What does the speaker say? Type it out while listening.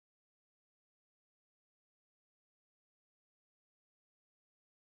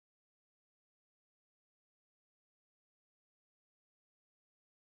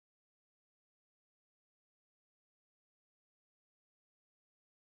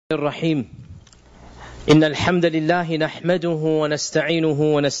الرحيم إن الحمد لله نحمده ونستعينه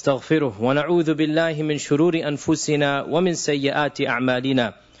ونستغفره ونعوذ بالله من شرور أنفسنا ومن سيئات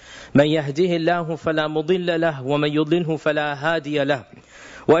أعمالنا من يهده الله فلا مضل له ومن يضلله فلا هادي له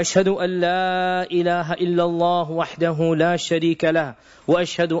وأشهد أن لا إله إلا الله وحده لا شريك له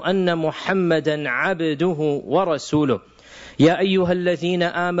وأشهد أن محمدا عبده ورسوله يا أيها الذين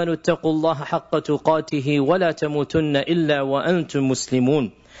آمنوا اتقوا الله حق تقاته ولا تموتن إلا وأنتم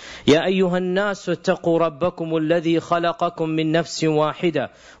مسلمون يا أيها الناس اتقوا ربكم الذي خلقكم من نفس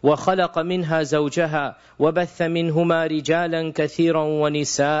واحدة وخلق منها زوجها وبث منهما رجالا كثيرا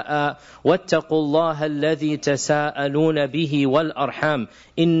ونساء واتقوا الله الذي تساءلون به والأرحام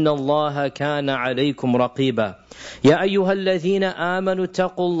إن الله كان عليكم رقيبا يا أيها الذين آمنوا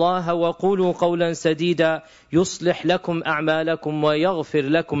اتقوا الله وقولوا قولا سديدا يصلح لكم أعمالكم ويغفر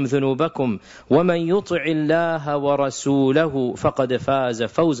لكم ذنوبكم ومن يطع الله ورسوله فقد فاز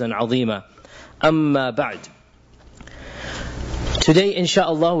فوزا عظيما أما بعد. Today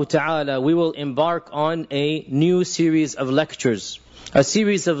inshaAllah ta'ala we will embark on a new series of lectures. A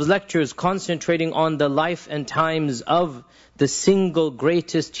series of lectures concentrating on the life and times of the single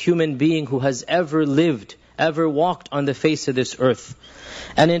greatest human being who has ever lived, ever walked on the face of this earth.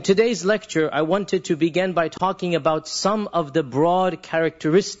 And in today's lecture, I wanted to begin by talking about some of the broad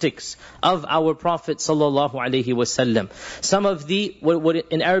characteristics of our Prophet sallallahu alaihi wasallam. Some of the, what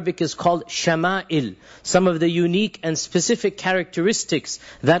in Arabic is called shama'il, some of the unique and specific characteristics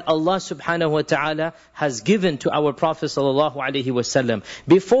that Allah subhanahu wa ta'ala has given to our Prophet sallallahu alaihi wasallam.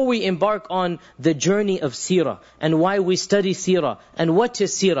 Before we embark on the journey of Seerah and why we study Seerah and what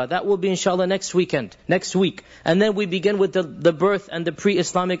is Seerah, that will be inshallah next week. And then we begin with the birth and the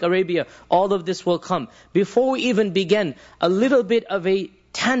pre-Islamic Arabia. All of this will come. Before we even begin, a little bit of a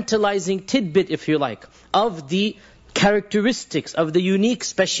tantalizing tidbit, if you like, of the characteristics, of the unique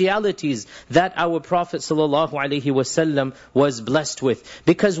specialities that our Prophet ﷺ was blessed with.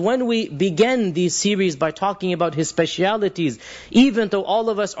 Because when we began these series by talking about his specialities, even though all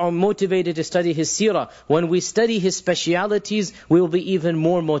of us are motivated to study his seerah, when we study his specialities, we will be even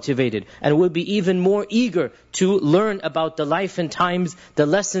more motivated and we'll be even more eager to learn about the life and times, the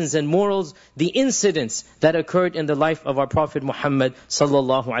lessons and morals, the incidents that occurred in the life of our Prophet Muhammad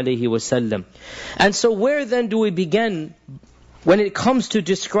ﷺ. And so where then do we begin when it comes to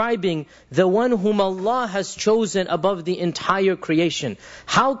describing the one whom Allah has chosen above the entire creation?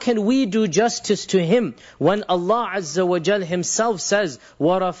 How can we do justice to him when Allah Azza wa Jal himself says,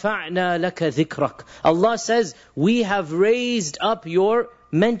 وَرَفَعْنَا لَكَ ذِكْرَكَ? Allah says, we have raised up your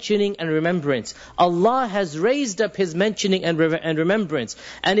mentioning and remembrance. Allah has raised up His mentioning and remembrance.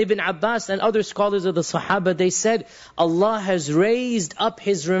 And Ibn Abbas and other scholars of the Sahaba, they said, Allah has raised up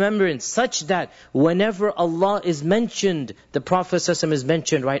His remembrance such that whenever Allah is mentioned, the Prophet ﷺ is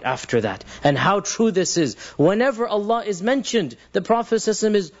mentioned right after that. And how true this is. Whenever Allah is mentioned, the Prophet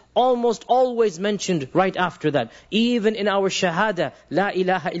ﷺ is almost always mentioned right after that. Even in our shahada, La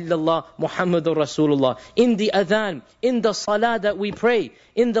ilaha illallah Muhammadur Rasulullah, in the adhan, in the salah that we pray,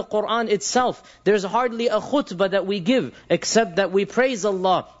 in the Quran itself, there's hardly a khutbah that we give except that we praise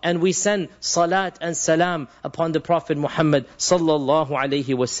Allah and we send salat and salam upon the Prophet Muhammad sallallahu alaihi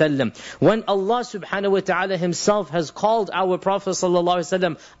wasallam. When Allah subhanahu wa ta'ala himself has called our Prophet sallallahu alaihi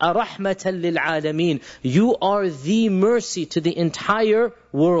wasallam ar-rahmatan lil alameen, you are the mercy to the entire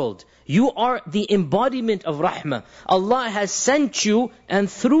world. You are the embodiment of rahmah. Allah has sent you, and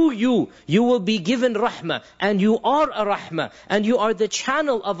through you, you will be given rahmah. And you are a rahmah. And you are the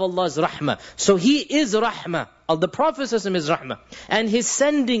channel of Allah's rahmah. So He is rahmah. The Prophet ﷺ is rahmah. And his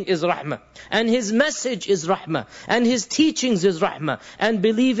sending is rahmah. And his message is rahmah. And his teachings is rahmah. And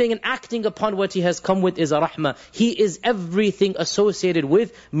believing and acting upon what he has come with is a rahmah. He is everything associated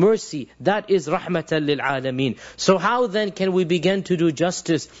with mercy. That is rahmatan lil alameen. So how then can we begin to do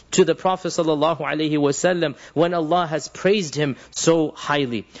justice to the Prophet ﷺ when Allah has praised him so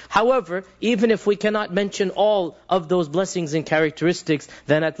highly? However, even if we cannot mention all of those blessings and characteristics,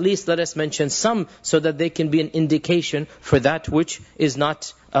 then at least let us mention some so that they can be an indication for that which is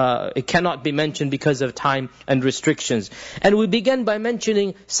not, it cannot be mentioned because of time and restrictions. And we begin by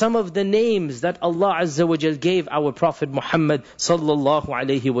mentioning some of the names that Allah Azza wa Jal gave our Prophet Muhammad sallallahu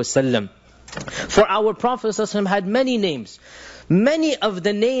alaihi wasallam. For our Prophet ﷺ had many names. Many of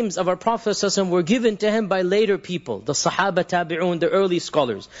the names of our Prophet ﷺ were given to him by later people, the Sahaba Tabi'un, the early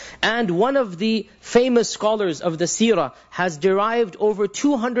scholars. And one of the famous scholars of the Seerah has derived over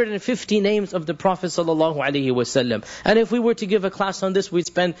 250 names of the Prophet ﷺ. And if we were to give a class on this, we'd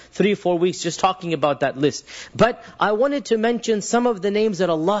spend 3-4 weeks just talking about that list. But I wanted to mention some of the names that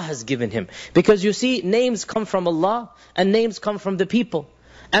Allah has given him. Because you see, names come from Allah and names come from the people.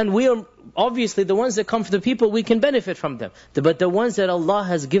 And we are, obviously, the ones that come from the people, we can benefit from them. But the ones that Allah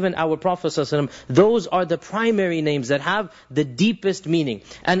has given our Prophet ﷺ, those are the primary names that have the deepest meaning.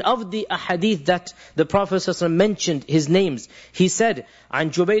 And of the ahadith that the Prophet ﷺ mentioned his names, he said,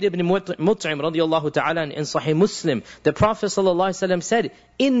 عن جبير بن مطعم رضي الله تعالى in Sahih Muslim, the Prophet ﷺ said,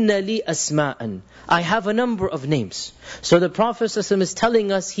 إِنَّ لِي أَسْمَاءً, I have a number of names. So the Prophet ﷺ is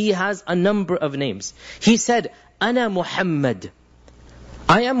telling us he has a number of names. He said, أَنَا Muhammad,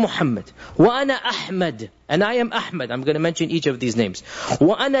 I am Muhammad. وَأَنَا أَحْمَدْ, and I am Ahmad. I'm going to mention each of these names.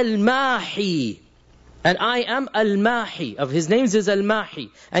 وَأَنَا الْمَاحِي, and I am Al-Mahi. Of his names is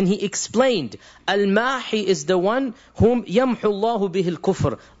Al-Mahi. And he explained, Al-Mahi is the one whom يَمْحُ اللَّهُ بِهِ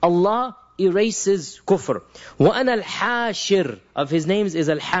الْكُفْرِ, Allah erases kufr. وَأَنَا الْحَاشِرِ, of his names is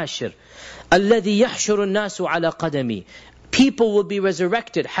Al-Hashir. الَّذِي يَحْشُرُ النَّاسُ عَلَى قَدَمِي, people will be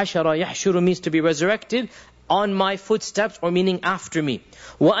resurrected. Hashara yahshuru means to be resurrected on my footsteps, or meaning after me.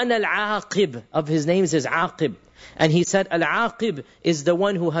 وَأَنَا الْعَاقِبِ, of his names is Aqib. And he said, Al-Aqib is the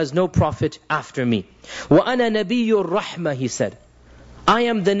one who has no prophet after me. وَأَنَا نَبِيُّ الرَّحْمَةِ, he said, I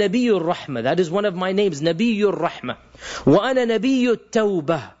am the Nabiyur Rahmah. That is one of my names, Nabiyur Rahmah. وَأَنَا نَبِيُّ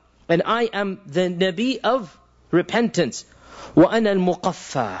التَّوْبَةِ, and I am the Nabi of repentance. وَأَنَا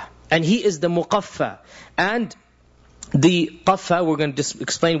الْمُقَفَّى, and he is the Muqaffa. And the Qaffa, we're going to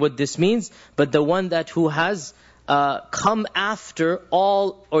explain what this means, but the one that who has come after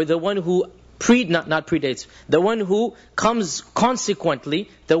all, or the one who not predates, the one who comes consequently,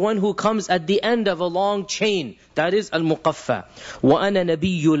 the one who comes at the end of a long chain, that is Al-Muqaffa. وَأَنَا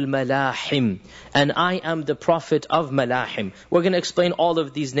نَبِيُّ الْمَلَاحِمِ, and I am the prophet of Malahim. We're going to explain all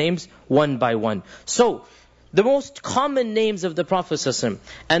of these names one by one. So, the most common names of the Prophet ﷺ,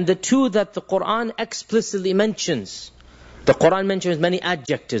 and the two that the Quran explicitly mentions. The Quran mentions many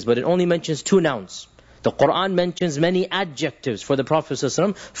adjectives, but it only mentions two nouns. The Quran mentions many adjectives for the Prophet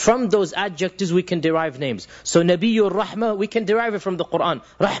ﷺ. From those adjectives we can derive names. So Nabiyur Rahmah, we can derive it from the Quran.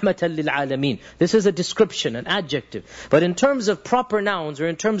 Rahmatan lil Alameen. This is a description, an adjective. But in terms of proper nouns, or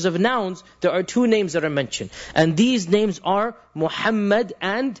in terms of nouns, there are two names that are mentioned. And these names are Muhammad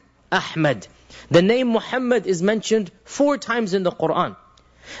and Ahmad. The name Muhammad is mentioned 4 times in the Quran.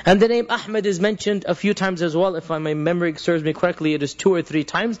 And the name Ahmad is mentioned a few times as well. If my memory serves me correctly, it is 2 or 3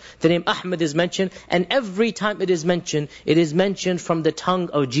 times. The name Ahmad is mentioned. And every time it is mentioned from the tongue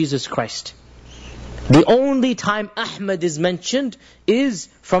of Jesus Christ. The only time Ahmad is mentioned is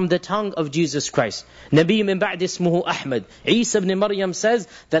from the tongue of Jesus Christ. Nabi min ba'di ismuhu Ahmad. Isa ibn Maryam says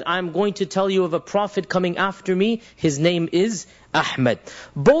that I'm going to tell you of a prophet coming after me. His name is Ahmad.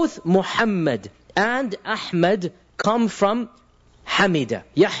 Both Muhammad and Ahmad come from Hamida.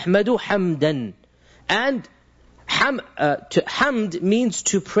 Yahmadu hamdan. And hamd means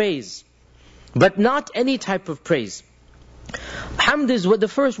to praise. But not any type of praise. Hamd is what the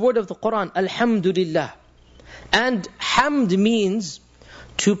first word of the Quran, Alhamdulillah. And hamd means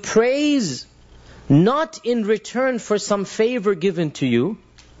to praise not in return for some favor given to you,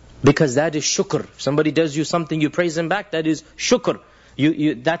 because that is shukr. If somebody does you something, you praise him back, that is shukr.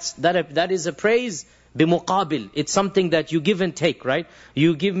 That is a praise bimuqabil. It's something that you give and take, right?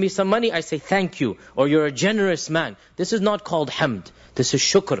 You give me some money, I say thank you. Or you're a generous man. This is not called hamd. This is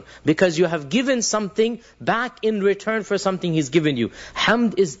shukr. Because you have given something back in return for something he's given you.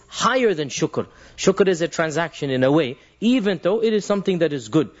 Hamd is higher than shukr. Shukr is a transaction in a way, even though it is something that is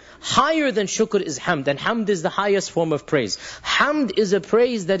good. Higher than shukr is hamd. And hamd is the highest form of praise. Hamd is a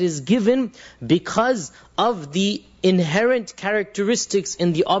praise that is given because of the inherent characteristics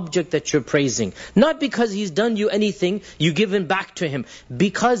in the object that you're praising. Not because he's done you anything, you give him back to him.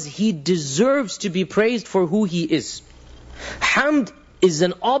 Because he deserves to be praised for who he is. Hamd is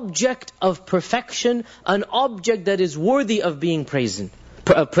an object of perfection, an object that is worthy of being praised.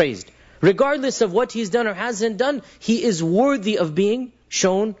 Regardless of what he's done or hasn't done, he is worthy of being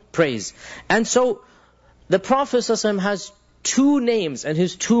shown praise. And so, the Prophet ﷺ has 2 names, and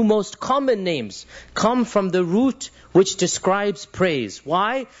his 2 most common names come from the root which describes praise.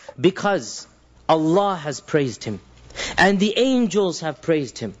 Why? Because Allah has praised him, and the angels have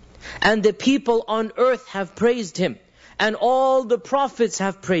praised him, and the people on earth have praised him, and all the prophets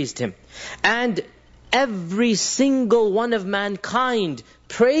have praised him. And every single one of mankind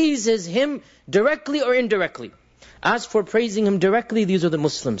praises him directly or indirectly. As for praising him directly, these are the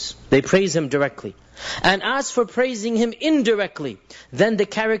Muslims. They praise him directly. And as for praising him indirectly, then the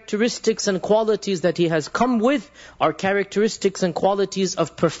characteristics and qualities that he has come with are characteristics and qualities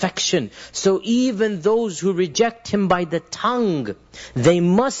of perfection. So even those who reject him by the tongue, they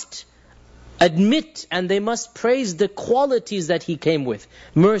must admit and they must praise the qualities that he came with.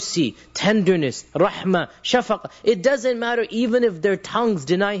 Mercy, tenderness, rahmah, shafaqah. It doesn't matter even if their tongues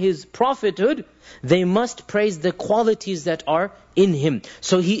deny his prophethood, they must praise the qualities that are in him.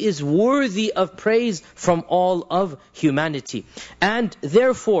 So he is worthy of praise from all of humanity. And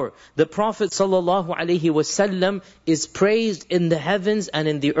therefore, the Prophet ﷺ is praised in the heavens and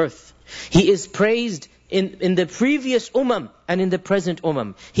in the earth. He is praised in the previous and in the present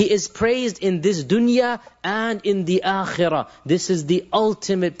He is praised in this dunya and in the akhirah. This is the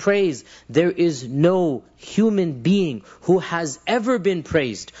ultimate praise. There is no human being who has ever been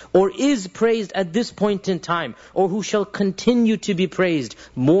praised or is praised at this point in time or who shall continue to be praised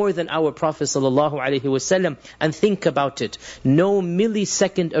more than our Prophet ﷺ. And think about it. No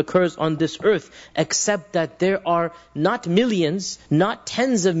millisecond occurs on this earth except that there are not millions, not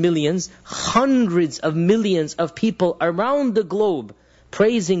tens of millions, hundreds of millions of people around the globe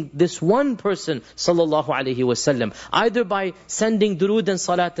praising this one person sallallahu alaihi wasallam, either by sending durood and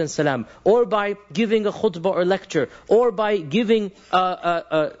salat and salam, or by giving a khutbah or lecture, or by giving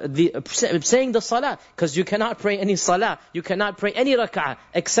saying the salah, because you cannot pray any salah, you cannot pray any rak'ah,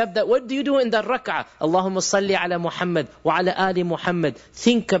 except that what do you do in the rak'ah? Allahumma salli ala Muhammad wa ala ali Muhammad.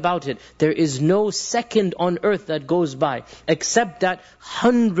 Think about it. There is no second on earth that goes by except that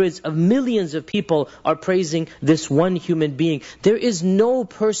hundreds of millions of people are praising this one human being. There is no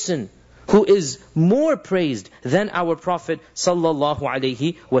person who is more praised than our Prophet sallallahu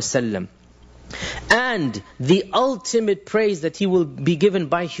alaihi wasallam. And the ultimate praise that he will be given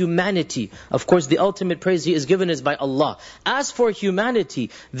by humanity, of course the ultimate praise he is given is by Allah. As for humanity,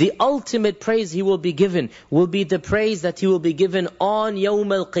 the ultimate praise he will be given will be the praise that he will be given on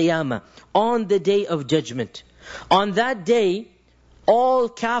Yawm al-Qiyamah, on the day of judgment. On that day, all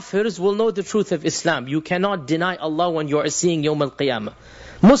kafirs will know the truth of Islam. You cannot deny Allah when you are seeing Yawm al-Qiyamah.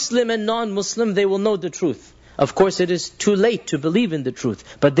 Muslim and non-Muslim, they will know the truth. Of course it is too late to believe in the truth,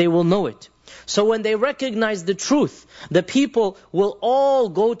 but they will know it. So when they recognize the truth, the people will all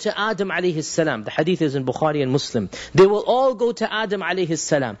go to Adam alayhi salam. The hadith is in Bukhari and Muslim. They will all go to Adam alayhi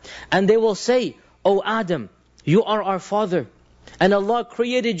salam and they will say, "O Adam, you are our father. And Allah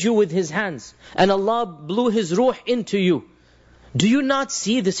created you with His hands. And Allah blew His ruh into you. Do you not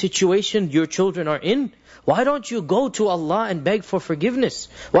see the situation your children are in? Why don't you go to Allah and beg for forgiveness?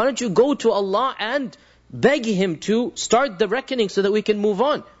 Why don't you go to Allah and beg Him to start the reckoning so that we can move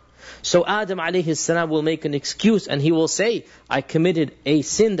on?" So Adam alayhi salam will make an excuse and he will say, "I committed a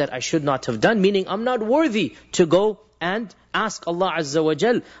sin that I should not have done," meaning I'm not worthy to go and ask Allah Azza wa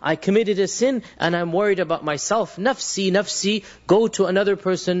Jal. I committed a sin and I'm worried about myself. Nafsi, nafsi, go to another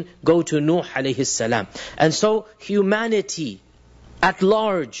person, go to Nuh alayhi salam. And so humanity at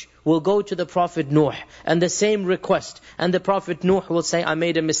large will go to the Prophet Nuh and the same request. And the Prophet Nuh will say, "I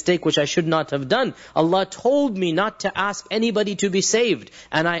made a mistake which I should not have done. Allah told me not to ask anybody to be saved.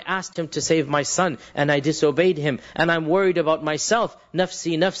 And I asked Him to save my son and I disobeyed Him. And I'm worried about myself.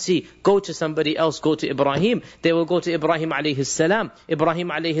 Nafsi, nafsi, go to somebody else, go to Ibrahim." They will go to Ibrahim alayhi salam. Ibrahim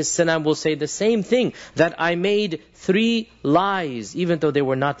alayhi salam will say the same thing, that I made 3 lies, even though they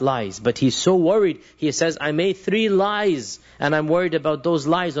were not lies. But he's so worried, he says, "I made 3 lies and I'm worried about those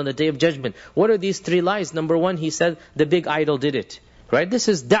lies on the day of judgment." What are these 3 lies? Number 1, he said, the big idol did it. Right? This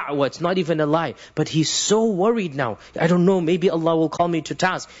is da'wah, it's not even a lie. But he's so worried now. I don't know, maybe Allah will call me to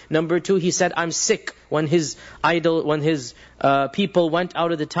task. Number 2, he said, I'm sick. When his people went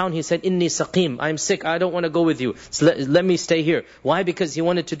out of the town, he said, "Inni saqim, I'm sick, I don't want to go with you. So let me stay here." Why? Because he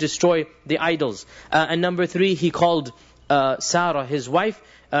wanted to destroy the idols. And number 3, he called Seerah, his wife.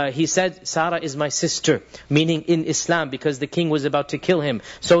 He said, "Seerah is my sister," meaning in Islam, because the king was about to kill him.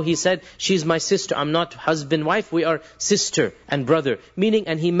 So he said, "She's my sister, I'm not husband, wife, we are sister and brother." Meaning,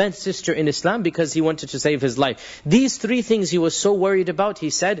 and he meant sister in Islam because he wanted to save his life. These 3 things he was so worried about, he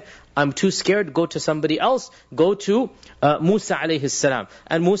said, "I'm too scared, go to somebody else, go to Musa alayhi salam."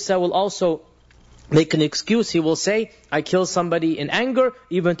 And Musa will also make an excuse. He will say, "I killed somebody in anger,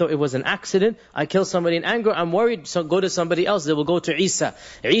 even though it was an accident. I killed somebody in anger, I'm worried, so go to somebody else." They will go to Isa.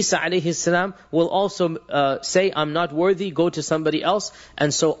 Isa alayhi salam will also say, "I'm not worthy, go to somebody else."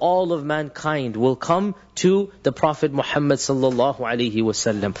 And so all of mankind will come to the Prophet Muhammad sallallahu alayhi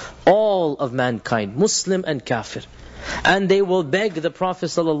wasallam. All of mankind, Muslim and kafir. And they will beg the Prophet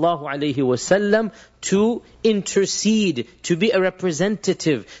sallallahu alaihi wasallam to intercede, to be a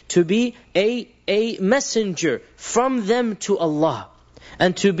representative, to be a messenger from them to Allah,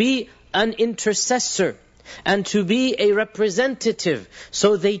 and to be an intercessor, and to be a representative.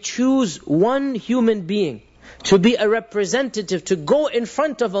 So they choose one human being to be a representative, to go in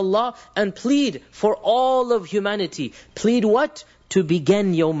front of Allah and plead for all of humanity. Plead what? To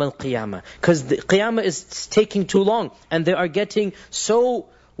begin Yawm al-Qiyamah. Because the Qiyamah is taking too long, and they are getting so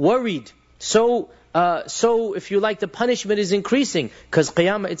worried, so if you like, the punishment is increasing, because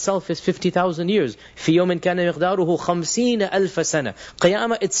Qiyamah itself is 50,000 years. في يوم كان مقداره 50,000 سنة.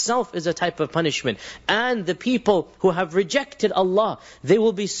 Qiyamah itself is a type of punishment. And the people who have rejected Allah, they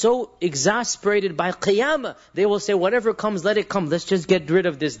will be so exasperated by Qiyamah. They will say, whatever comes, let it come. Let's just get rid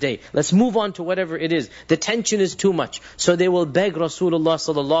of this day. Let's move on to whatever it is. The tension is too much. So they will beg Rasulullah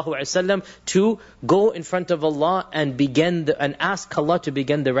sallallahu alaihi wasallam to go in front of Allah and and ask Allah to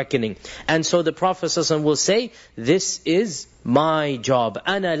begin the reckoning. And so the Prophet will say, this is my job.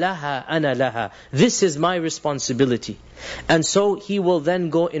 Ana laha, ana laha. This is my responsibility. And so he will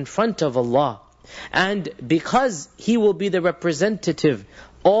then go in front of Allah. And because he will be the representative,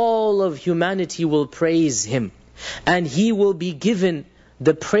 all of humanity will praise him. And he will be given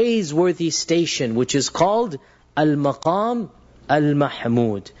the praiseworthy station, which is called Al-Maqam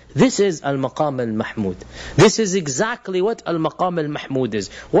Al-Mahmud. This is Al-Maqam Al-Mahmud. This is exactly what Al-Maqam Al-Mahmud is.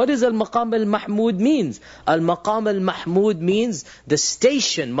 What does Al-Maqam Al-Mahmud means? Al-Maqam Al-Mahmud means the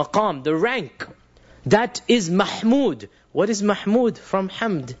station, maqam, the rank, that is Mahmud. What is Mahmud? From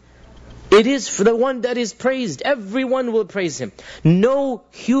Hamd. It is for the one that is praised. Everyone will praise him. No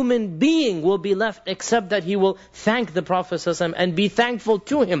human being will be left except that he will thank the Prophet ﷺ and be thankful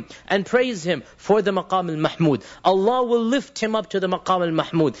to him and praise him for the Maqam al-Mahmud. Allah will lift him up to the Maqam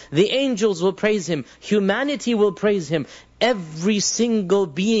al-Mahmud. The angels will praise him. Humanity will praise him. Every single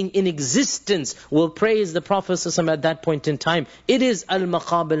being in existence will praise the Prophet ﷺ at that point in time. It is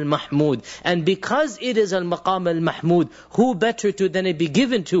Al-Maqam Al-Mahmud. And because it is Al-Maqam Al-Mahmud, who better to than it be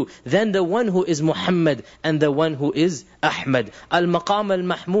given to than the one who is Muhammad and the one who is Ahmad. Al-Maqam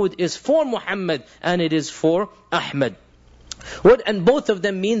Al-Mahmud is for Muhammad and it is for Ahmad. And both of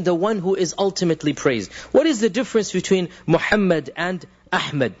them mean the one who is ultimately praised. What is the difference between Muhammad and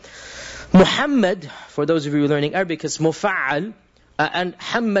Ahmad? Muhammad, for those of you learning Arabic, is mufa'al, and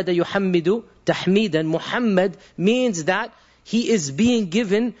hammada yuhammidu tahmidan. Muhammad means that he is being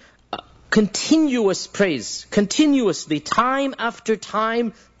given continuous praise, continuously, time after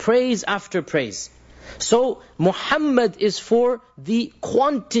time, praise after praise. So Muhammad is for the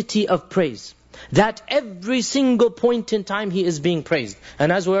quantity of praise, that every single point in time he is being praised.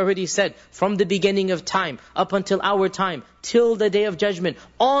 And as we already said, from the beginning of time up until our time, till the day of judgment,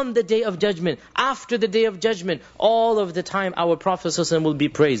 on the day of judgment, after the day of judgment, all of the time our Prophet ﷺ will be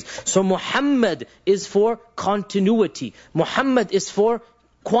praised. So Muhammad is for continuity. Muhammad is for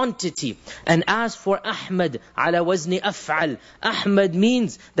quantity. And as for Ahmad, ala wazni af'al, Ahmad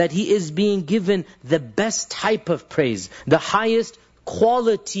means that he is being given the best type of praise, the highest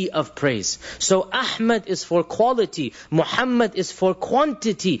quality of praise. So Ahmad is for quality, Muhammad is for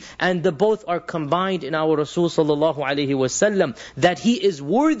quantity, and the both are combined in our Rasul sallallahu alaihi wasallam, that he is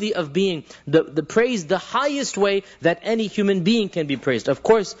worthy of being the praise, the highest way that any human being can be praised. Of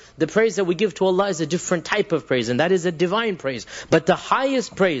course, the praise that we give to Allah is a different type of praise, and that is a divine praise. But the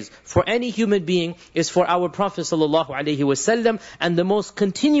highest praise for any human being is for our Prophet sallallahu alaihi wasallam, and the most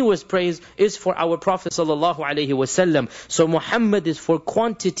continuous praise is for our Prophet sallallahu alaihi wasallam. So Muhammad is for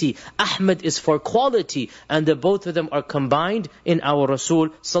quantity, Ahmad is for quality, and the both of them are combined in our Rasul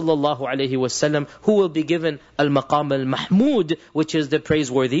sallallahu alaihi wasallam, who will be given Al-Maqam Al-Mahmud, which is the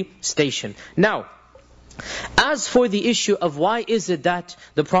praiseworthy station. Now, as for the issue of why is it that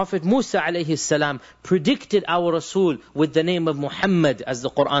the Prophet Musa alayhi salam predicted our Rasul with the name of Muhammad, as the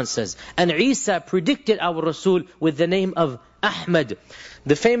Quran says, and Isa predicted our Rasul with the name of Ahmad,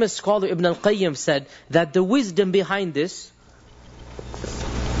 the famous scholar Ibn al-Qayyim said that the wisdom behind this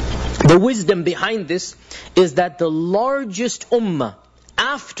is that the largest ummah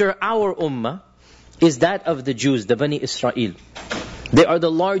after our ummah is that of the Jews, the Bani Israel. They are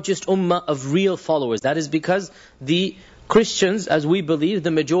the largest ummah of real followers. That is because the Christians, as we believe,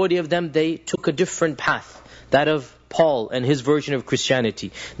 the majority of them, they took a different path, that of Paul and his version of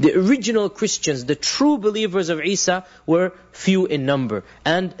Christianity. The original Christians, the true believers of Isa, were few in number,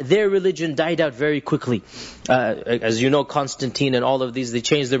 and their religion died out very quickly. As you know, Constantine and all of these, they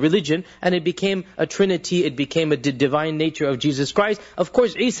changed the religion, and it became a trinity, it became a divine nature of Jesus Christ. Of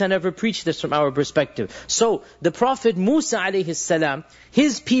course, Isa never preached this from our perspective. So, the Prophet Musa alayhi salam,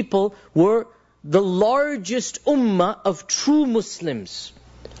 his people were the largest ummah of true Muslims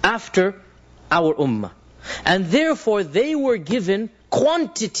after our ummah. And therefore they were given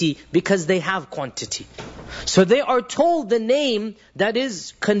quantity because they have quantity. So they are told the name that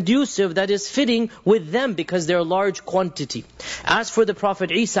is conducive, that is fitting with them because they're a large quantity. As for the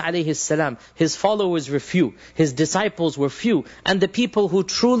Prophet Isa alayhi salam, his followers were few, his disciples were few, and the people who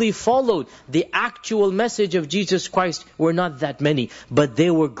truly followed the actual message of Jesus Christ were not that many, but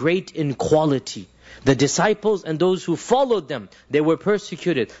they were great in quality. The disciples and those who followed them, they were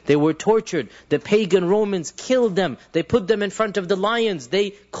persecuted, they were tortured. The pagan Romans killed them. They put them in front of the lions.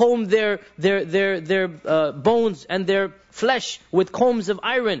 They combed their bones and their flesh with combs of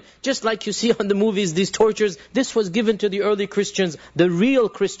iron. Just like you see on the movies, these tortures, this was given to the early Christians, the real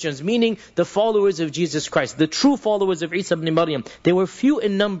Christians, meaning the followers of Jesus Christ, the true followers of Isa ibn Maryam. They were few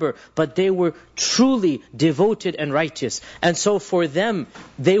in number, but they were truly devoted and righteous. And so for them,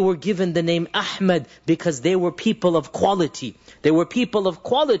 they were given the name Ahmad because they were people of quality. They were people of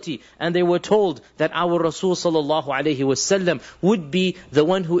quality, and they were told that our Rasul sallallahu alaihi wasallam would be the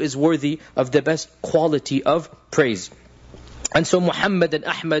one who is worthy of the best quality of praise. And so Muhammad and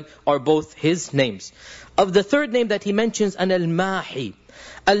Ahmad are both his names. Of the third name that he mentions, Al-Mahi.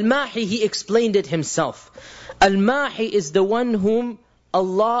 Al-Mahi, he explained it himself. Al-Mahi is the one whom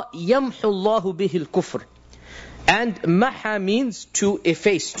Allah yamhu Allahu bihi al-kufr. And Maha means to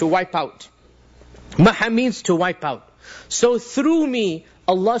efface, to wipe out. Maha means to wipe out. So through me,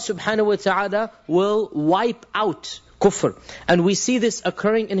 Allah subhanahu wa ta'ala will wipe out kufr. And we see this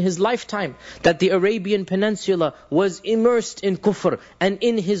occurring in his lifetime, that the Arabian Peninsula was immersed in kufr, and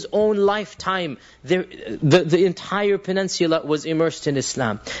in his own lifetime the entire peninsula was immersed in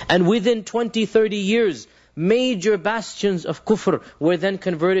Islam. And within 20-30 years, major bastions of kufr were then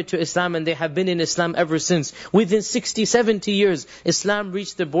converted to Islam, and they have been in Islam ever since. Within 60-70 years, Islam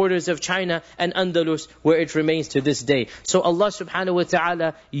reached the borders of China and Andalus, where it remains to this day. So Allah subhanahu wa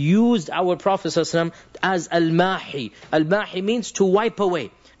ta'ala used our Prophet ﷺ as Al-Mahi. Al-Mahi means to wipe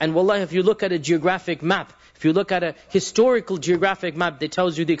away. And wallahi, if you look at a geographic map, if you look at a historical geographic map that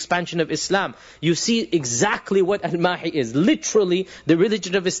tells you the expansion of Islam, you see exactly what Al-Mahi is. Literally, the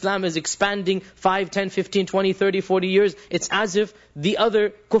religion of Islam is expanding 5, 10, 15, 20, 30, 40 years. It's as if the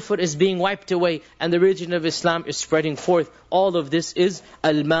other kufr is being wiped away and the religion of Islam is spreading forth. All of this is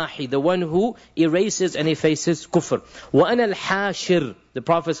Al-Mahi, the one who erases and effaces kufr. وَأَنَا الْحَاشِرُ. The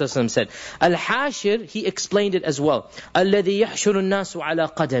Prophet ﷺ said, Al-Hashir, he explained it as well. الَّذِي يَحْشُرُ النَّاسُ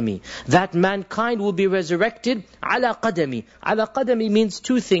عَلَى قَدَمِي. That mankind will be resurrected عَلَى قَدَمِي. عَلَى قَدَمِي means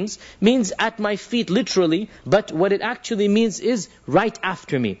two things. Means at my feet, literally. But what it actually means is right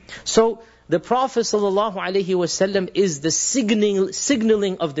after me. So the Prophet ﷺ is the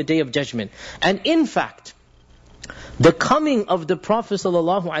signaling of the Day of Judgment. And in fact, the coming of the Prophet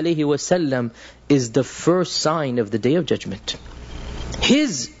ﷺ is the first sign of the Day of Judgment.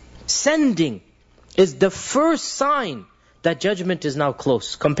 His sending is the first sign that judgment is now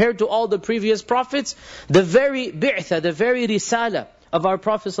close. Compared to all the previous prophets, the very bi'tha, the very risala of our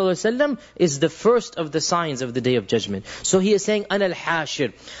Prophet ﷺ is the first of the signs of the Day of Judgment. So he is saying, Ana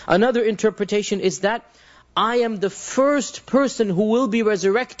al-Hashir. Another interpretation is that I am the first person who will be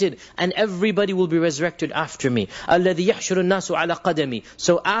resurrected, and everybody will be resurrected after me. الَّذِي يَحْشُرُ النَّاسُ عَلَى قَدَمِي.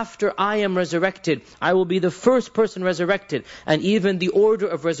 So after I am resurrected, I will be the first person resurrected, and even the order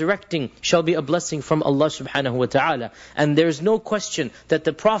of resurrecting shall be a blessing from Allah subhanahu wa ta'ala. And there is no question that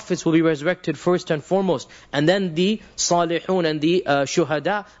the prophets will be resurrected first and foremost, and then the salihun and the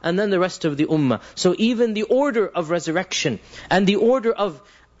shuhada, and then the rest of the ummah. So even the order of resurrection and the order of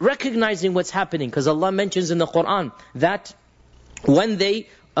recognizing what's happening, because Allah mentions in the Quran that when they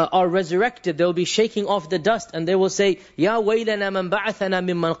are resurrected, they'll be shaking off the dust and they will say, Ya waylana man ba'athana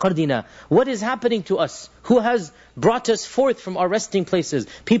mimman qardina. What is happening to us? Who has brought us forth from our resting places?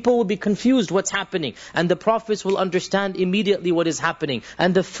 People will be confused what's happening, and the prophets will understand immediately what is happening.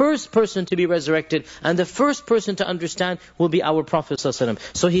 And the first person to be resurrected and the first person to understand will be our Prophet ﷺ.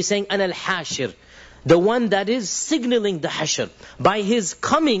 So he's saying, Ana al-Hashir, the one that is signaling the Hashr. By his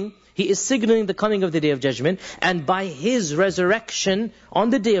coming, he is signaling the coming of the Day of Judgment. And by his resurrection on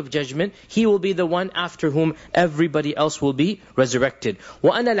the Day of Judgment, he will be the one after whom everybody else will be resurrected.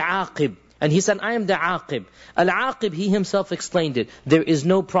 وَأَنَا الْعَاقِبُ. And he said, I am the Aqib. Al-Aqib, he himself explained it. There is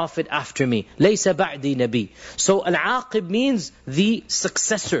no prophet after me. لَيْسَ بَعْدِي نَبِي. So Al-Aqib means the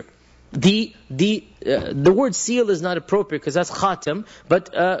successor. The word seal is not appropriate because that's khatam,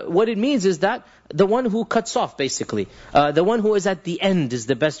 but what it means is that the one who cuts off, basically. The one who is at the end is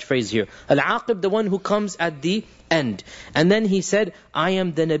the best phrase here. Al-Aqib, the one who comes at the end. And then he said, I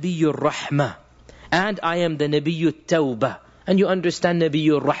am the Nabiyyur Rahmah, and I am the Nabiyyut Tawbah. And you understand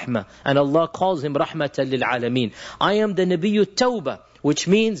Nabiyyur Rahmah, and Allah calls him Rahmatan lil Alameen. I am the Nabiyyut Tawbah, which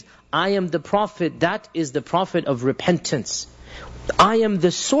means I am the prophet that is the prophet of repentance. I am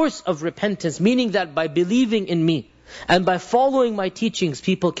the source of repentance, meaning that by believing in me and by following my teachings,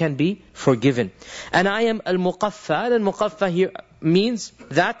 people can be forgiven. And I am al-muqaffa. Al-muqaffa here means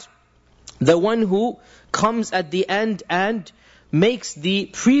that the one who comes at the end and makes the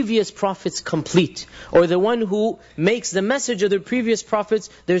previous prophets complete, or the one who makes the message of the previous prophets,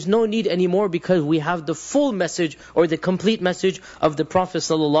 there's no need anymore because we have the full message or the complete message of the Prophet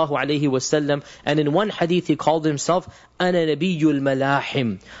ﷺ. And in one hadith he called himself, أَنَا نَبِيُّ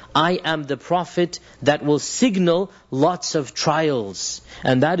الْمَلَاحِمِ, I am the prophet that will signal lots of trials.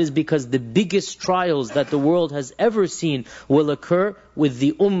 And that is because the biggest trials that the world has ever seen will occur with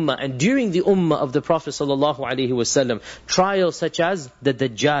the ummah and during the ummah of the Prophet ﷺ. Trials such as the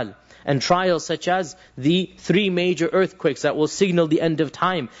Dajjal, and trials such as the 3 major earthquakes that will signal the end of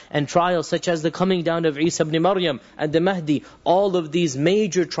time, and trials such as the coming down of Isa ibn Maryam and the Mahdi. All of these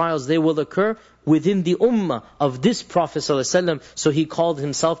major trials, they will occur within the ummah of this Prophet ﷺ. So he called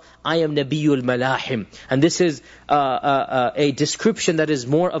himself, I am Nabiyul Malahim. And this is a description that is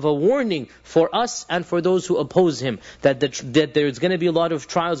more of a warning for us and for those who oppose him, that there's going to be a lot of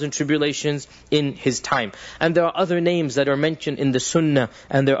trials and tribulations in his time. And there are other names that are mentioned in the Sunnah,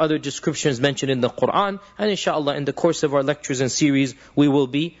 and there are other descriptions mentioned in the Quran. And inshallah, in the course of our lectures and series, we will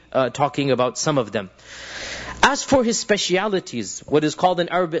be talking about some of them. As for his specialities, what is called in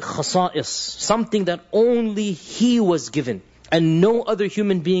Arabic khasa'is, something that only he was given and no other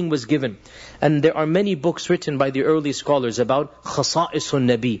human being was given. And there are many books written by the early scholars about khasa'isun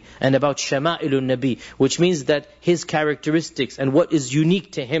nabi and about shama'ilun nabi, which means that his characteristics and what is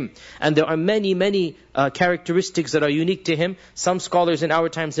unique to him. And there are many characteristics that are unique to him. Some scholars in our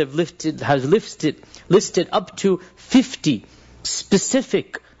times have listed up to 50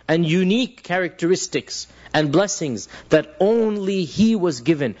 specific and unique characteristics and blessings that only he was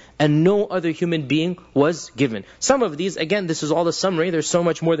given and no other human being was given. Some of these, again, this is all a summary, there's so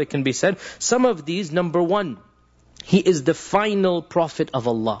much more that can be said. Some of these, number 1, he is the final prophet of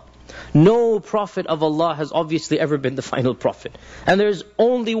Allah. No prophet of Allah has obviously ever been the final prophet. And there's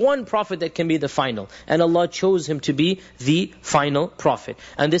only one prophet that can be the final. And Allah chose him to be the final prophet.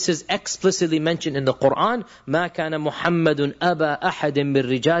 And this is explicitly mentioned in the Quran. مَا كَانَ مُحَمَّدٌ أَبَا أَحَدٍ مِّن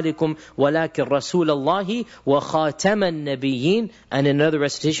رِجَالِكُمْ وَلَكِنْ رَسُولَ اللَّهِ وَخَاتَمَ النَّبِيِّينَ. And in another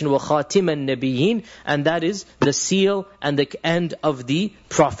recitation, وَخَاتِمَ النَّبِيِّينَ. And that is the seal and the end of the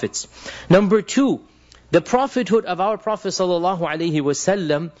prophets. Number 2, the prophethood of our Prophet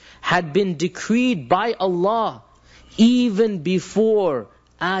ﷺ had been decreed by Allah even before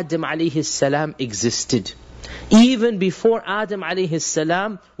Adam alayhi salam existed. Even before Adam alayhi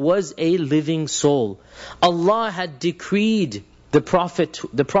salam was a living soul. Allah had decreed the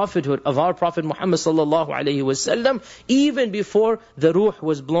prophethood of our Prophet Muhammad ﷺ even before the ruh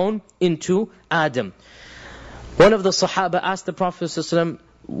was blown into Adam. One of the Sahaba asked the Prophet ﷺ,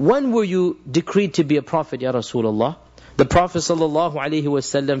 when were you decreed to be a prophet, Ya Rasulullah? The Prophet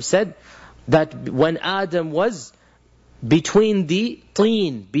ﷺ said that when Adam was between the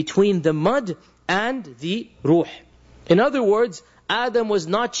teen, between the mud and the ruh. In other words, Adam was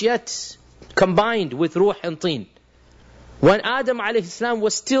not yet combined with ruh and teen. When Adam a.s.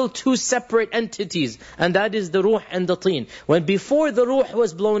 was still 2 separate entities, and that is the ruh and the teen. When before the ruh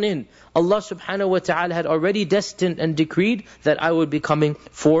was blown in, Allah subhanahu wa ta'ala had already destined and decreed that I would be coming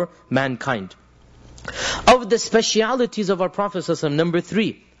for mankind. Of the specialities of our Prophet ﷺ, number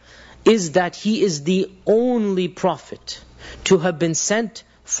 3, is that he is the only prophet to have been sent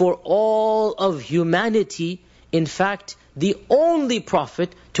for all of humanity. In fact, the only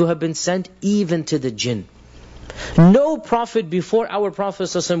prophet to have been sent even to the jinn. No prophet before our Prophet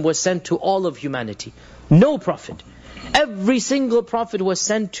ﷺ was sent to all of humanity. No prophet. Every single prophet was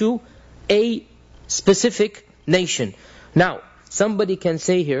sent to a specific nation. Now, somebody can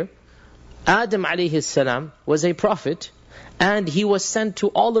say here, Adam alayhi salam was a prophet and he was sent to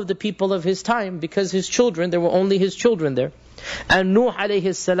all of the people of his time because his children, there were only his children there. And Nuh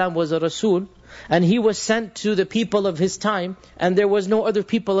alayhi salam was a Rasul, and he was sent to the people of his time, and there was no other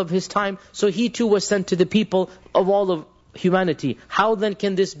people of his time, so he too was sent to the people of all of humanity. How then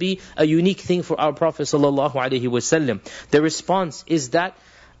can this be a unique thing for our Prophet ﷺ? The response is that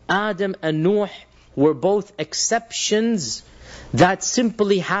Adam and Nuh were both exceptions that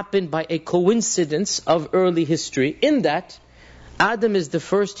simply happened by a coincidence of early history, in that Adam is the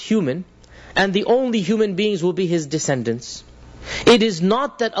first human, and the only human beings will be his descendants. It is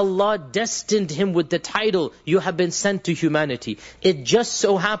not that Allah destined him with the title, you have been sent to humanity. It just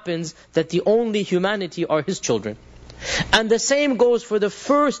so happens that the only humanity are his children. And the same goes for the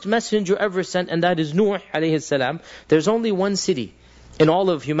first messenger ever sent, and that is Nuh alayhi salam. There's only one city in all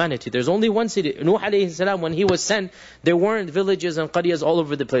of humanity. There's only one city. Nuh alayhi salam, when he was sent, there weren't villages and qaryas all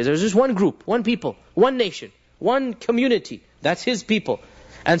over the place. There's just one group, one people, one nation, one community. That's his people.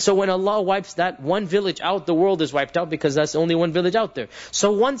 And so when Allah wipes that one village out, the world is wiped out because that's only one village out there.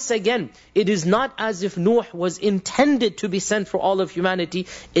 So once again, it is not as if Nuh was intended to be sent for all of humanity.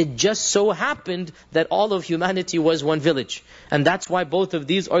 It just so happened that all of humanity was one village. And that's why both of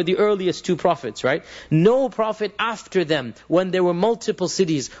these are the earliest two prophets, right? No prophet after them, when there were multiple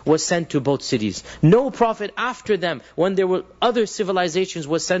cities, was sent to both cities. No prophet after them, when there were other civilizations,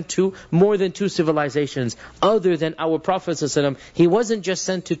 was sent to more than two civilizations. Other than our Prophet ﷺ, he wasn't just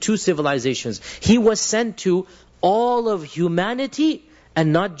sent to two civilizations. He was sent to all of humanity,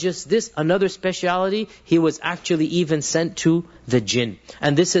 and not just this, another speciality, he was actually even sent to the jinn.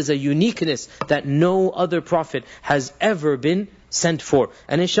 And this is a uniqueness that no other prophet has ever been sent for.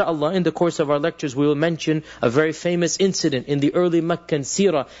 And inshallah, in the course of our lectures, we will mention a very famous incident in the early Meccan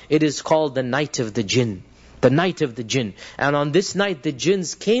Seerah. It is called the Night of the Jinn. The night of the jinn. And on this night, the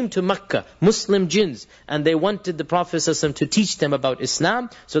jinns came to Mecca, Muslim jinns, and they wanted the Prophet ﷺ to teach them about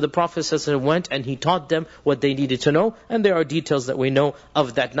Islam. So the Prophet ﷺ went and he taught them what they needed to know. And there are details that we know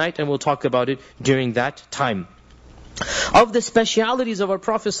of that night, and we'll talk about it during that time. Of the specialities of our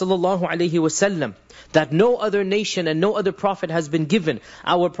Prophet ﷺ, that no other nation and no other prophet has been given,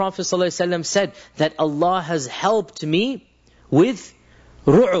 our Prophet ﷺ said that Allah has helped me with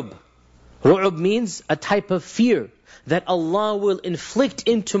ru'ub. Ru'ub means a type of fear that Allah will inflict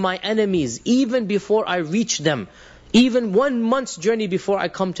into my enemies even before I reach them. Even 1 month's journey before I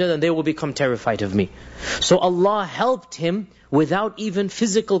come to them, they will become terrified of me. So Allah helped him without even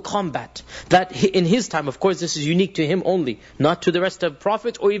physical combat. That in his time, of course this is unique to him only, not to the rest of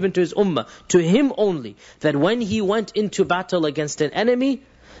prophets or even to his ummah, to him only. That when he went into battle against an enemy,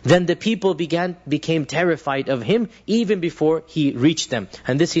 then the people became terrified of him even before he reached them.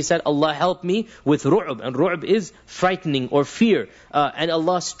 And this he said, Allah help me with ru'ub. And ru'ub is frightening or fear. And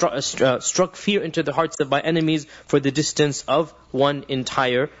Allah struck fear into the hearts of my enemies for the distance of 1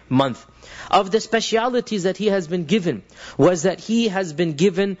 entire month. Of the specialities that he has been given, was that he has been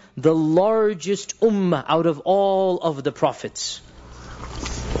given the largest ummah out of all of the prophets.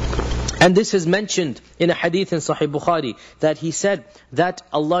 And this is mentioned in a hadith in Sahih Bukhari, that he said that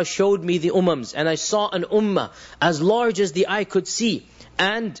Allah showed me the ummahs, and I saw an ummah as large as the eye could see.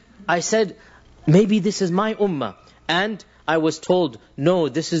 And I said, maybe this is my ummah. And I was told, no,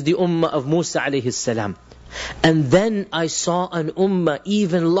 this is the ummah of Musa alayhi salam. And then I saw an ummah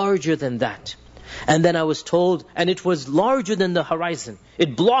even larger than that. And then I was told, and it was larger than the horizon.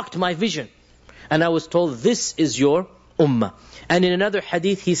 It blocked my vision. And I was told, this is your ummah. And in another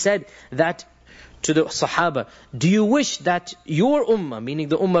hadith he said that to the Sahaba, do you wish that your ummah, meaning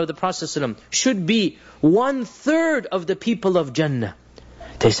the ummah of the Prophet ﷺ, should be 1/3 of the people of Jannah?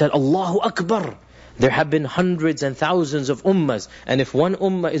 They said, Allahu Akbar. There have been hundreds and thousands of ummahs, and if one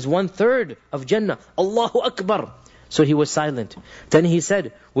ummah is 1/3 of Jannah, Allahu Akbar. So he was silent. Then he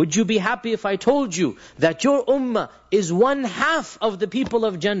said, would you be happy if I told you that your ummah is 1/2 of the people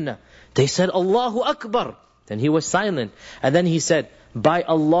of Jannah? They said, Allahu Akbar. Then he was silent. And then he said, by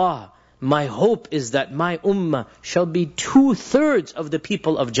Allah, my hope is that my ummah shall be 2/3 of the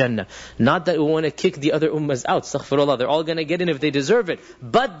people of Jannah. Not that we want to kick the other ummahs out. Astaghfirullah, they're all going to get in if they deserve it.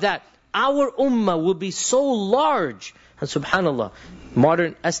 But that our ummah will be so large. And subhanallah,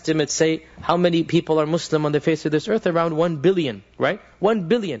 modern estimates say how many people are Muslim on the face of this earth? Around 1 billion, right? 1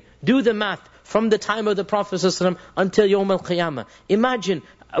 billion. Do the math. From the time of the Prophet ﷺ until Yawm al-Qiyamah. Imagine,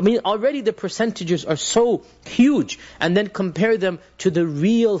 already the percentages are so huge. And then compare them to the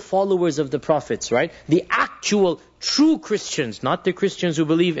real followers of the prophets, right? The actual true Christians, not the Christians who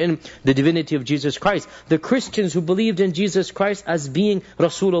believe in the divinity of Jesus Christ. The Christians who believed in Jesus Christ as being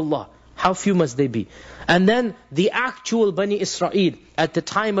Rasulullah. How few must they be? And then the actual Bani Israel, at the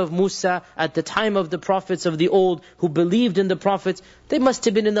time of Musa, at the time of the prophets of the old, who believed in the prophets, they must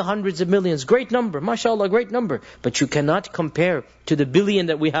have been in the hundreds of millions. Great number, mashallah, great number. But you cannot compare to the billion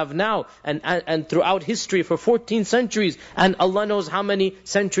that we have now, and throughout history for 14 centuries, and Allah knows how many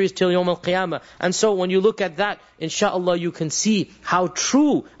centuries till Yawm al-Qiyamah. And so when you look at that, inshallah, you can see how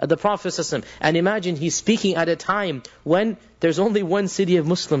true the Prophet ﷺ. And imagine he's speaking at a time when there's only one city of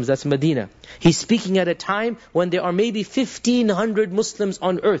Muslims, that's Medina. He's speaking at a time when there are maybe 1,500 Muslims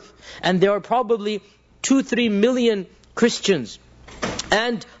on earth. And there are probably 2-3 million Christians.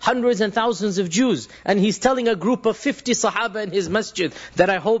 And hundreds and thousands of Jews. And he's telling a group of 50 Sahaba in his masjid that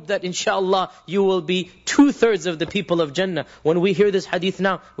I hope that inshallah you will be 2/3 of the people of Jannah. When we hear this hadith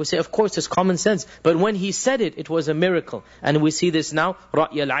now, we say of course it's common sense. But when he said it, it was a miracle. And we see this now,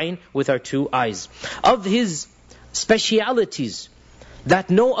 Ra'y al-Ayn, with our 2 eyes. Of his specialities, that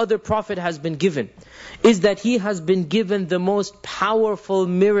no other prophet has been given is that he has been given the most powerful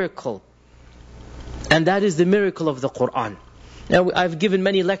miracle. And that is the miracle of the Qur'an. Now, I've given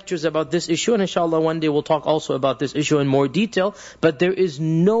many lectures about this issue, and inshallah one day we'll talk also about this issue in more detail. But there is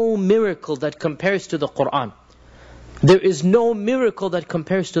no miracle that compares to the Qur'an. There is no miracle that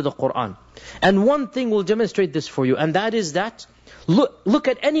compares to the Qur'an. And one thing will demonstrate this for you, and that is that, look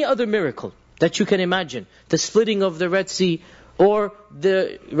at any other miracle that you can imagine. The splitting of the Red Sea, or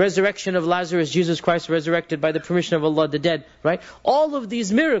the resurrection of Lazarus, Jesus Christ resurrected by the permission of Allah, the dead, right? All of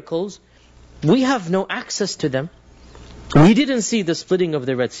these miracles, we have no access to them. We didn't see the splitting of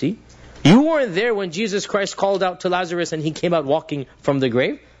the Red Sea. You weren't there when Jesus Christ called out to Lazarus and he came out walking from the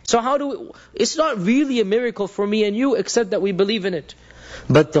grave. So it's not really a miracle for me and you, except that we believe in it.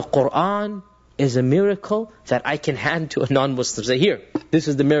 But the Qur'an is a miracle that I can hand to a non-Muslim. Say, here, this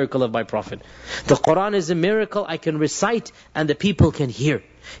is the miracle of my Prophet. The Qur'an is a miracle I can recite and the people can hear.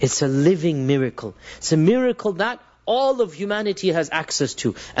 It's a living miracle. It's a miracle that all of humanity has access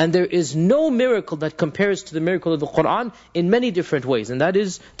to. And there is no miracle that compares to the miracle of the Qur'an in many different ways. And that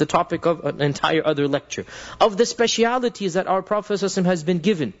is the topic of an entire other lecture. Of the specialities that our Prophet ﷺ has been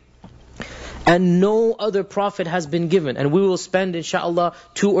given, and no other prophet has been given. And we will spend, inshallah,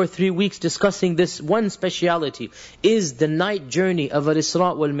 2 or 3 weeks discussing this one speciality, is the night journey of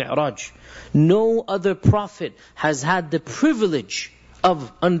Al-Isra wal-Mi'raj. No other prophet has had the privilege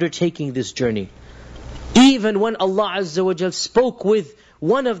of undertaking this journey. Even when Allah Azza wa Jal spoke with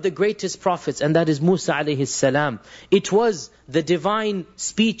one of the greatest prophets, and that is Musa alayhi salam, it was the divine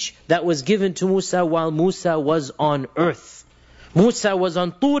speech that was given to Musa while Musa was on earth. Musa was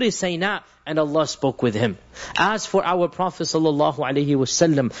on Tur Sayna, and Allah spoke with him. As for our Prophet sallallahu alaihi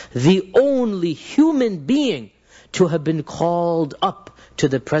wasallam, the only human being to have been called up to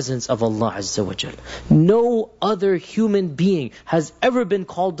the presence of Allah Azza wa Jal. No other human being has ever been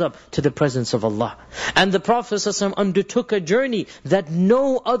called up to the presence of Allah. And the Prophet ﷺ undertook a journey that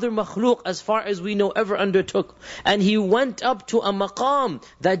no other makhluk, as far as we know, ever undertook. And he went up to a maqam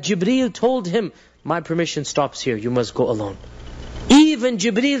that Jibreel told him, my permission stops here, you must go alone. Even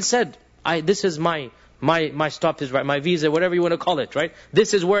Jibreel said, this is my stop is right, my visa, whatever you want to call it, right?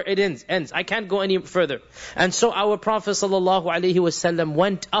 This is where it ends. I can't go any further. And so our Prophet ﷺ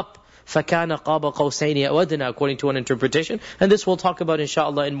went up, فَكَانَ قَابَ قَوْسَيْنِ أَوَدْنَا, according to one interpretation. And this we'll talk about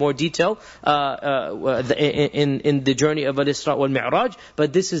inshallah in more detail in the journey of Al-Isra wal-Mi'raj.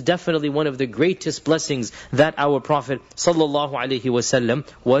 But this is definitely one of the greatest blessings that our Prophet ﷺ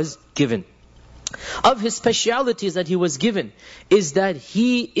was given. Of his specialities that he was given is that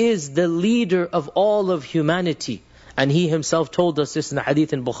he is the leader of all of humanity. And he himself told us this in the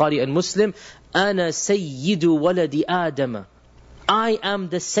hadith in Bukhari and Muslim, أَنَا سَيِّدُ وَلَدِ آدَمَ. I am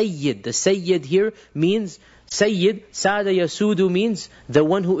the Sayyid. The Sayyid here means, Sayyid, Sada Yasudu means the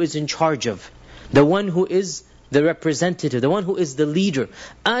one who is in charge of, the one who is the representative, the one who is the leader.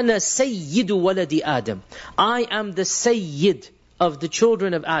 أَنَا سَيِّدُ وَلَدِ آدَمَ. I am the Sayyid of the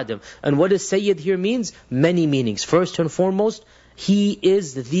children of Adam. And what does Sayyid here means? Many meanings. First and foremost, he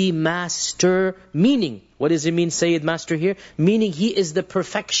is the master. Meaning, what does it mean, Sayyid, master here? Meaning he is the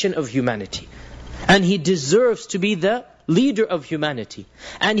perfection of humanity. And he deserves to be the leader of humanity.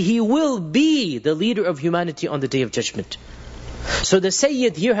 And he will be the leader of humanity on the Day of Judgment. So the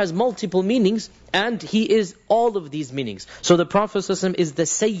Sayyid here has multiple meanings, and he is all of these meanings. So the Prophet ﷺ is the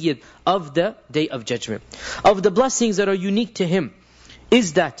Sayyid of the Day of Judgment. Of the blessings that are unique to him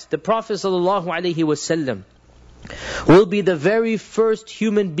is that the Prophet ﷺ will be the very first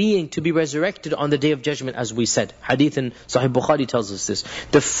human being to be resurrected on the Day of Judgment, as we said. Hadith in Sahih Bukhari tells us this.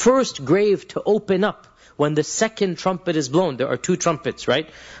 The first grave to open up when the second trumpet is blown. There are 2 trumpets, right?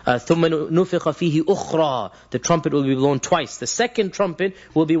 ثُمَّ نُفِخَ فِيهِ أُخْرَى. The trumpet will be blown twice. The second trumpet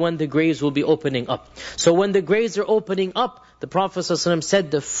will be when the graves will be opening up. So when the graves are opening up, the Prophet ﷺ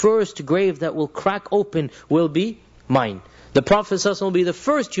said, the first grave that will crack open will be mine. The Prophet ﷺ will be the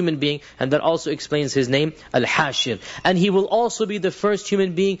first human being, and that also explains his name, Al-Hashir. And he will also be the first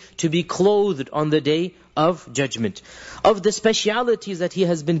human being to be clothed on the Day of Judgment. Of the specialities that he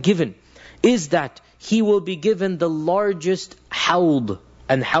has been given is that he will be given the largest hawd.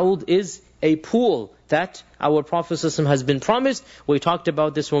 And hawd is a pool that our Prophet ﷺ has been promised. We talked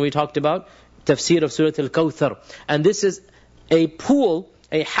about this when we talked about tafsir of Surah Al-Kawthar. And this is a pool,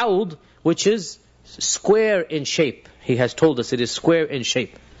 a hawd, which is square in shape. He has told us it is square in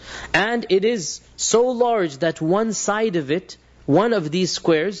shape. And it is so large that one side of it, one of these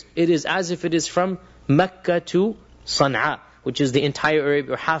squares, it is as if it is from Mecca to Sana'a. which is the entire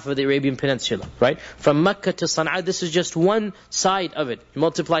Arabia, or half of the Arabian Peninsula, right? From Mecca to Sana'a, this is just one side of it. You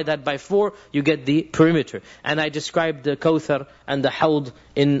multiply that by 4, you get the perimeter. And I described the Kawthar and the Hawd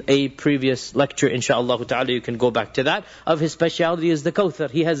in a previous lecture, inshaAllah ta'ala. You can go back to that. Of his speciality is the Kawthar.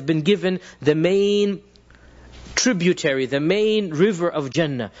 He has been given the main tributary, the main river of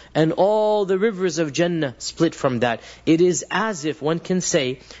Jannah, and all the rivers of Jannah split from that. It is as if, one can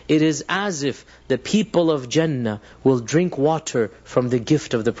say, it is as if the people of Jannah will drink water from the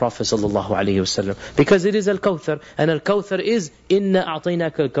gift of the Prophet ﷺ. Because it is Al-Kawthar, and Al-Kawthar is Inna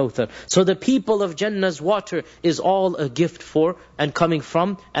a'tainaka Al-Kawthar. So the people of Jannah's water is all a gift for, and coming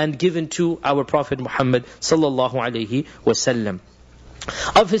from, and given to our Prophet Muhammad ﷺ.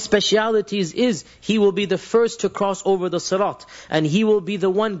 Of his specialities is, he will be the first to cross over the Sirat, and he will be the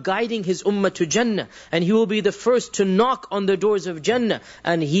one guiding his ummah to Jannah, and he will be the first to knock on the doors of Jannah,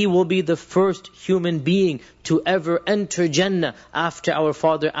 and he will be the first human being to ever enter Jannah after our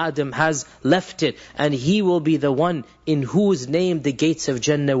father Adam has left it. And he will be the one in whose name the gates of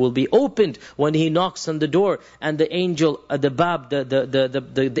Jannah will be opened when he knocks on the door, and the angel,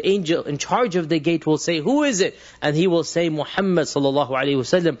 the angel in charge of the gate will say, who is it? And he will say, Muhammad sallallahu alaihi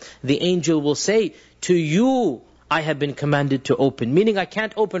wasallam. The angel will say, to you I have been commanded to open. Meaning I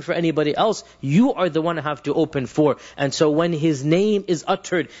can't open for anybody else. You are the one I have to open for. And so when his name is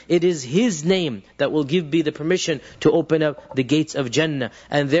uttered, it is his name that will give me the permission to open up the gates of Jannah.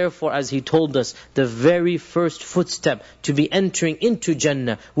 And therefore, as he told us, the very first footstep to be entering into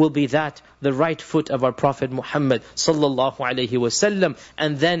Jannah will be that, the right foot of our Prophet Muhammad sallallahu alaihi wasallam.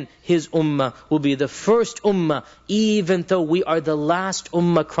 And then his ummah will be the first ummah, even though we are the last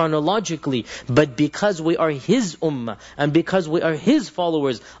ummah chronologically. But because we are his ummah, and because we are his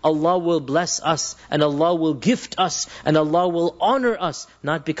followers, Allah will bless us, and Allah will gift us, and Allah will honor us,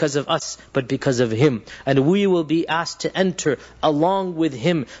 not because of us, but because of him. And we will be asked to enter along with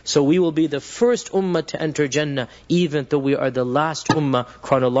him. So we will be the first ummah to enter Jannah, even though we are the last ummah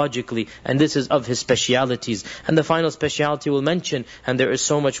chronologically. And this is of his specialities. And the final speciality we'll mention, and there is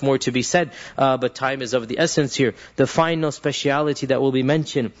so much more to be said, but time is of the essence here. The final speciality that will be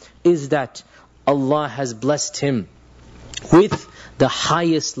mentioned is that Allah has blessed him with the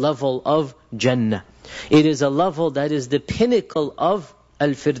highest level of Jannah. It is a level that is the pinnacle of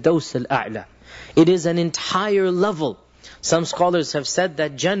Al-Firdaus Al-A'la. It is an entire level. Some scholars have said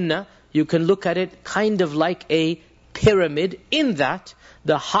that Jannah, you can look at it kind of like a pyramid, in that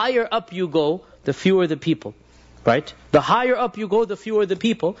the higher up you go, the fewer the people. Right? The higher up you go, the fewer the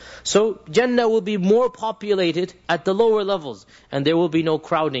people. So Jannah will be more populated at the lower levels, and there will be no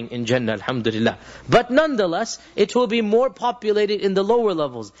crowding in Jannah, alhamdulillah. But nonetheless, it will be more populated in the lower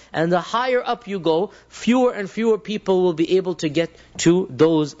levels. And the higher up you go, fewer and fewer people will be able to get to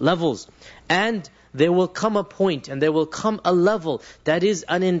those levels. And there will come a point, and there will come a level that is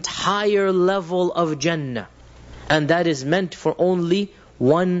an entire level of Jannah. And that is meant for only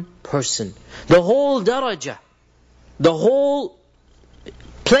one person. The whole darajah, the whole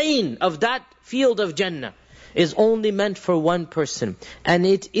plane of that field of Jannah is only meant for one person. And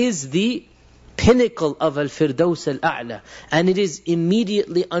it is the pinnacle of Al-Firdaus Al-A'la. And it is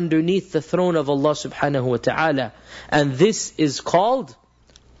immediately underneath the throne of Allah subhanahu wa ta'ala. And this is called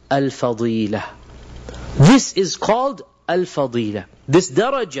Al-Fadila. This is called Al-Fadila. This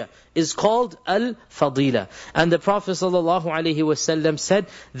daraja is called Al-Fadila. And the Prophet ﷺ said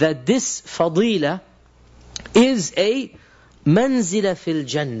that this Fadila is a manzila fil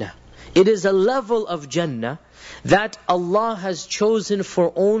Jannah. It is a level of Jannah that Allah has chosen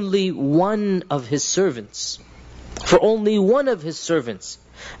for only one of His servants. For only one of His servants.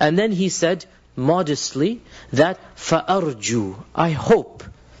 And then He said modestly that فَأَرْجُو, I hope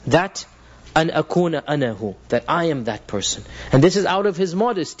that أَنْ أَكُونَ أَنَهُ, that I am that person. And this is out of His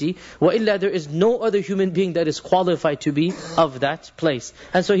modesty. وَإِلَّا, there is no other human being that is qualified to be of that place.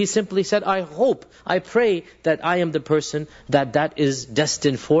 And so He simply said, I hope, I pray that I am the person that is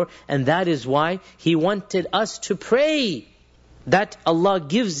destined for. And that is why He wanted us to pray that Allah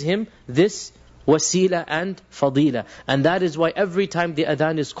gives him this wasila and fadila. And that is why every time the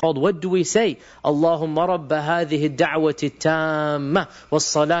adhan is called, what do we say? Allahumma rabba hadhihi ad-da'wati at-tamma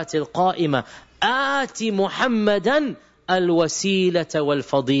was-salati al-qa'ima ati Muhammadan al-wasilata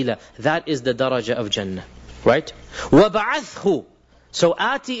wal-fadila. That is the daraja of Jannah. Right? وَبَعَثْهُ. So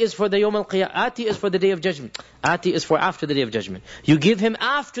ati is for the Yawm al-Qiyamah. Ati is for the Day of Judgment. Ati is for after the Day of Judgment. You give him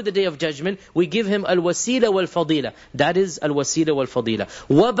after the Day of Judgment. We give him al-wasila wal-fadila. That is al-wasila wal-fadila.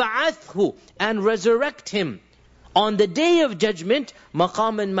 وَبَعَثْهُ. And resurrect him On the day of judgment,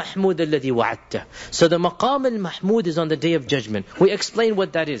 مَقَامًا مَحْمُودًا الَّذِي وَعَدْتَ. So the maqam al-mahmud is on the day of judgment. We explain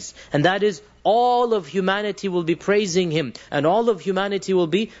what that is. And that is, all of humanity will be praising Him. And all of humanity will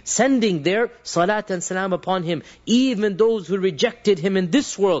be sending their salat and salam upon Him. Even those who rejected Him in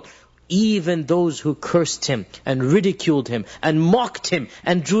this world. Even those who cursed Him and ridiculed Him and mocked Him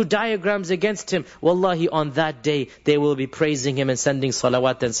and drew diagrams against Him. Wallahi, on that day, they will be praising Him and sending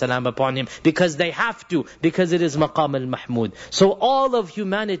salawat and salam upon Him. Because they have to, because it is maqam al-mahmud. So all of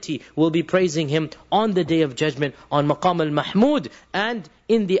humanity will be praising Him on the day of judgment, on maqam al-mahmud. And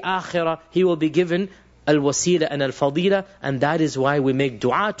in the akhirah, He will be given al-wasila and al-fadila, and that is why we make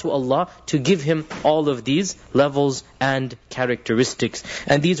dua to Allah to give Him all of these levels and characteristics.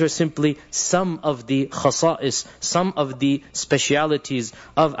 And these are simply some of the khasa'is, some of the specialities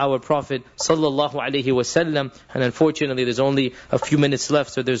of our Prophet sallallahu alaihi wasallam. And unfortunately there's only a few minutes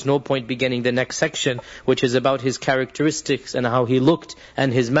left, so there's no point beginning the next section, which is about His characteristics and how He looked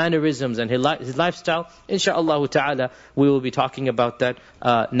and His mannerisms and His lifestyle. Insha'Allah ta'ala, we will be talking about that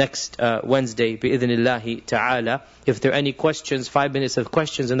next Wednesday, bi'idhnillahi ta'ala. If there are any questions, 5 minutes of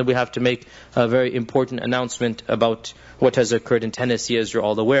questions, and then we have to make a very important announcement about what has occurred in Tennessee, as you're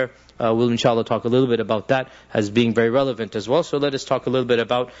all aware. We'll inshallah talk a little bit about that as being very relevant as well. So let us talk a little bit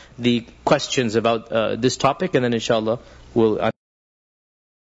about the questions about this topic, and then inshallah we'll answer